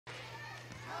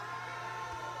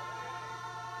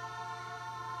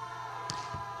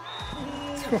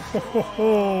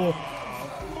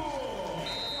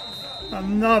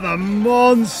Another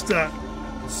monster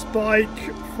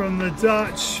spike from the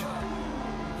Dutch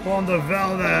Van der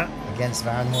Velde. Against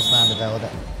Van der Velde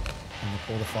in the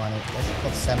quarterfinal.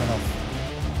 Leszek Semenov,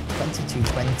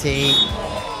 22-20.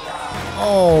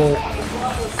 Oh,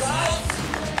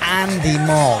 Andy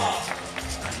Moll.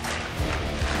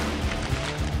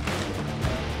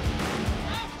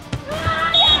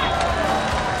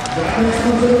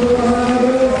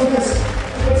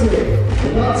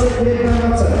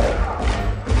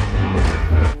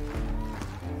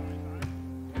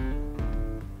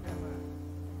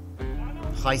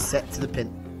 High set to the pin.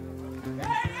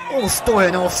 Oh,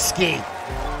 Stoyanovski.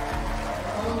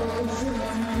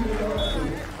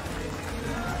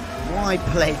 Wide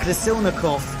play.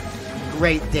 Krasilnikov,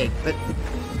 great dig, but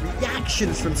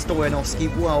reactions from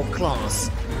Stoyanovski, world class.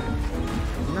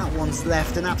 And that one's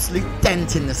left an absolute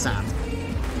dent in the sand.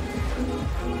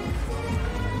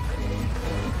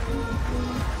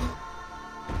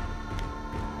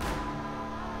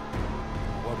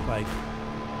 Well played.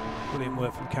 Brilliant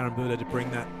work from Karambula to bring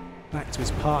that back to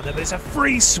his partner, but it's a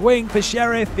free swing for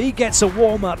Sheriff. He gets a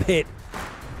warm-up hit.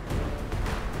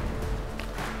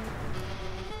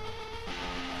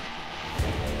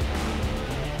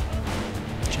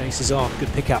 Chases on, good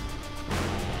pickup.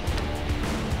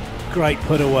 Great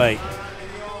put away.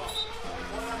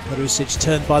 Perusic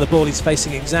turned by the ball, he's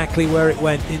facing exactly where it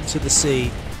went, into the sea.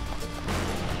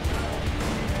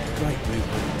 Great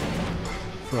movement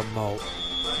from Moll.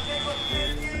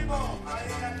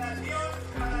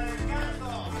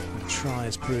 Try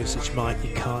as Perusic might,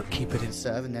 he can't keep it in.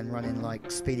 Serve and then run in like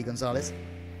Speedy Gonzalez.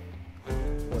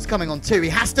 Well, it's coming on two. He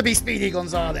has to be Speedy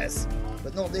Gonzalez,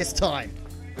 but not this time.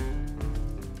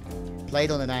 Played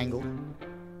on an angle.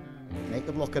 Make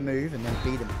the blocker move and then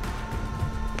beat him.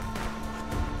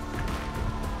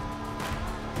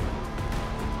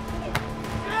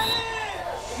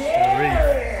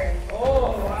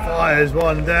 Fires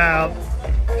one down.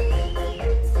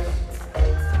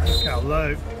 Look how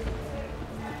low.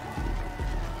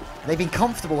 They've been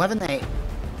comfortable, haven't they?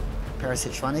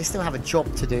 Perisic fine. They still have a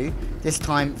job to do. This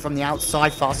time from the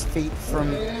outside, fast feet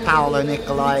from Paolo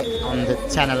Nicolai on the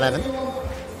 10-11.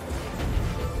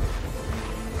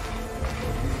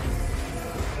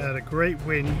 They had a great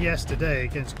win yesterday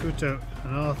against Guto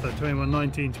and Arthur,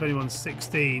 21-19,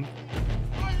 21-16.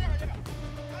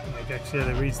 Actually,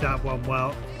 they reads that one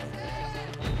well.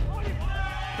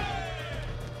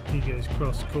 He goes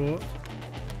cross court.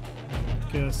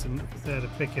 Gerson is there to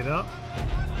pick it up.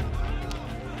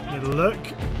 Little look.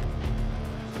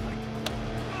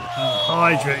 And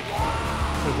Heydrich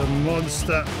with a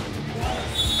monster.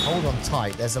 Hold on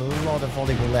tight. There's a lot of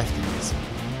volleyball left in this.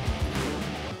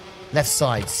 Left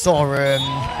side, Sorum.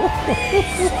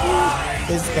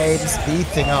 This game's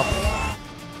beating up.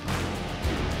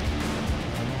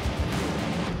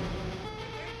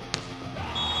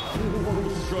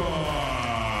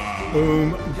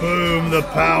 Boom, boom, the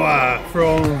power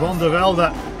from Van der Velde.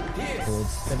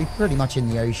 They'll be pretty much in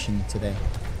the ocean today,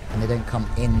 and they don't come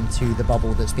into the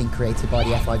bubble that's been created by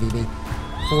the FIVB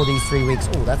for these 3 weeks.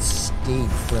 Oh, that's steep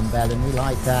from Bellin. We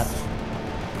like that.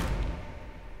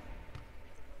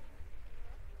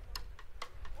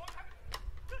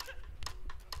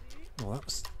 Well, that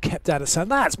was kept out of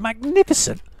sound. That's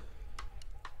magnificent.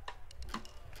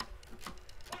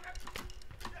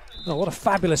 Oh, what a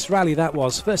fabulous rally that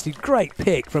was. Firstly, great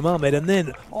pick from Ahmed, and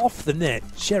then off the net,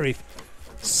 Sheriff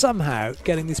somehow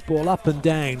getting this ball up and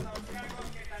down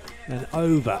and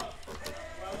over.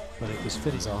 But it was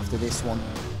finished. After this one,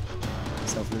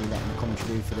 self-really letting the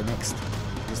commentary for the next,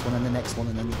 this one and the next one,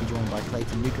 and then you'll be joined by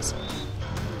Clayton Lucas.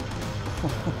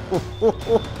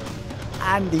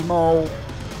 Andy Moll,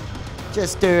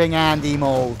 just doing Andy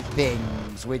Moll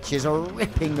things, which is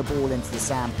ripping the ball into the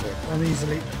sand pit.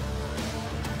 Uneasily.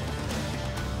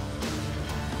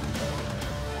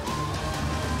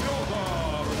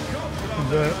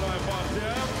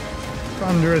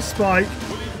 Under a spike.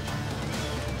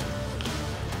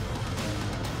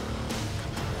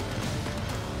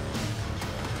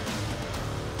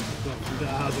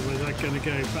 Where's that going to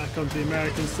go? Back onto the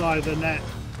American side of the net.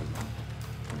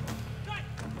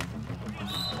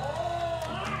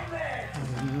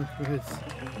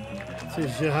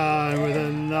 Tishahan with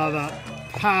another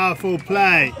powerful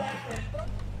play.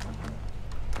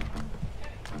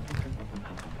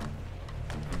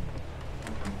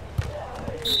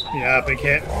 Yeah, big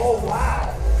hit. Oh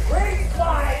wow! Great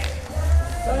fight!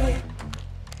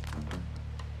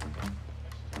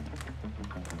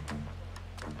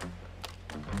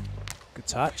 Good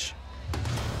touch.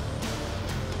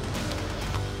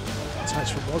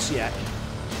 Touch from Wozniak.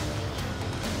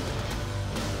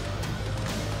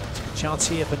 Chance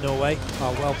here for Norway.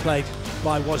 Oh, well played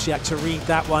by Wozniak to read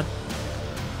that one.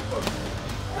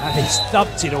 And he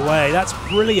stumped it away. That's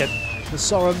brilliant for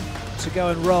Sorum to go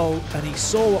and roll, and he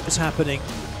saw what was happening.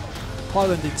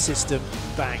 Poland in system,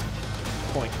 bang,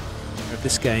 point. Of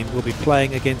this game will be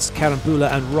playing against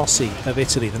Carambula and Rossi of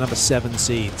Italy, the number 7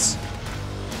 seeds.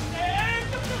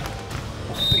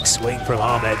 Oh, big swing from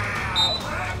Ahmed.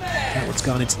 That one's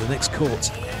gone into the next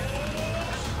court.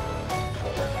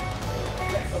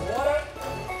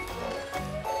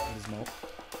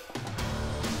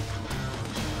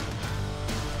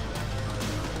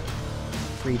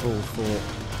 Free ball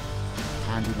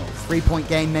for Andy Moll. 3-point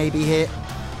game maybe here.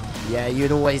 Yeah,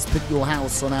 you'd always put your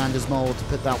house on Anders Moll to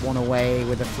put that one away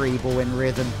with a free ball in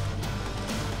rhythm.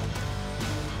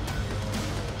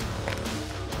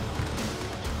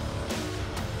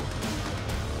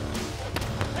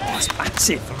 Oh, that's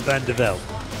massive from Van der Velde.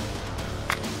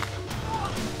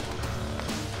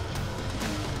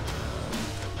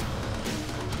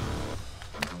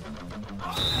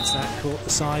 Has that caught the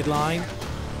sideline?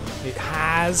 It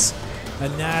has,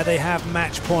 and now they have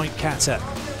match point, Kata.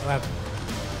 They'll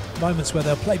have moments where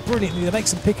they'll play brilliantly, they make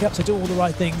some pickups, they do all the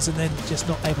right things, and then just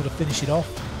not able to finish it off.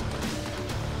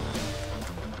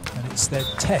 And it's their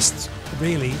test,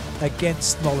 really,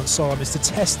 against Moll and Sorum, is to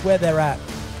test where they're at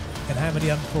and how many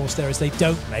unforced errors they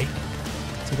don't make,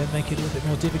 to then make it a little bit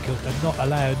more difficult and not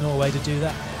allow Norway to do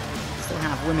that. Still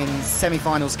have women's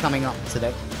semi-finals coming up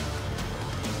today.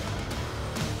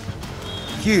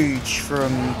 Huge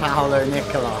from Paolo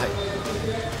Nicolai.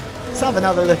 Let's have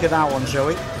another look at that one, shall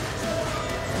we?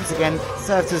 Once again,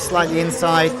 serve to slightly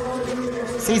inside.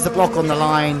 Sees the block on the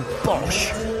line.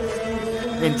 Bosh!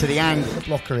 Into the angle. The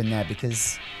blocker in there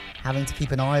because having to keep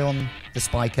an eye on the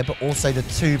spiker, but also the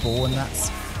 2-ball, and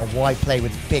that's a wide play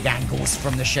with big angles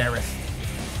from the Sheriff.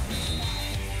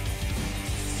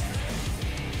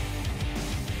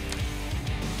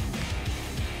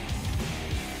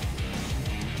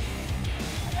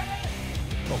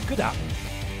 Oh, good up.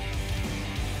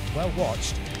 Well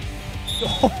watched.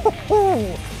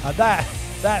 And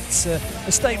that's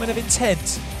a statement of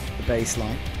intent. The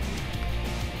baseline.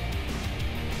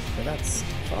 But that's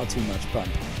far too much bump.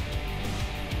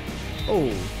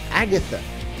 Oh, Agatha.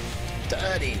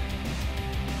 Dirty.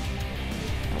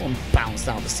 That one bounced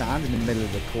out the sand in the middle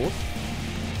of the court.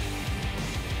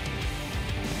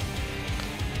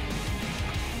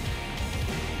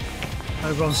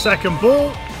 Over on second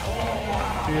ball.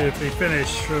 Beautifully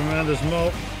finished from Anders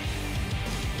Moll.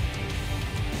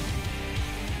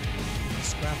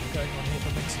 Scramble going on here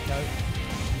for Mexico.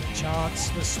 Chance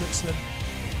for Switzerland.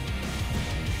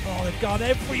 Oh, they've gone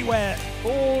everywhere,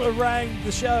 all around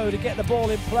the show to get the ball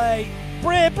in play.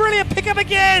 Brilliant pick up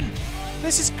again!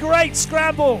 This is great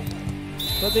scramble.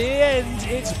 But at the end,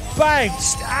 it's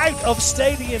bounced out of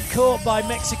stadium court by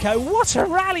Mexico. What a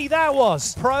rally that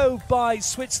was! Probe by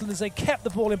Switzerland as they kept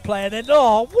the ball in play, and then,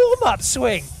 oh, warm-up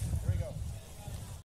swing.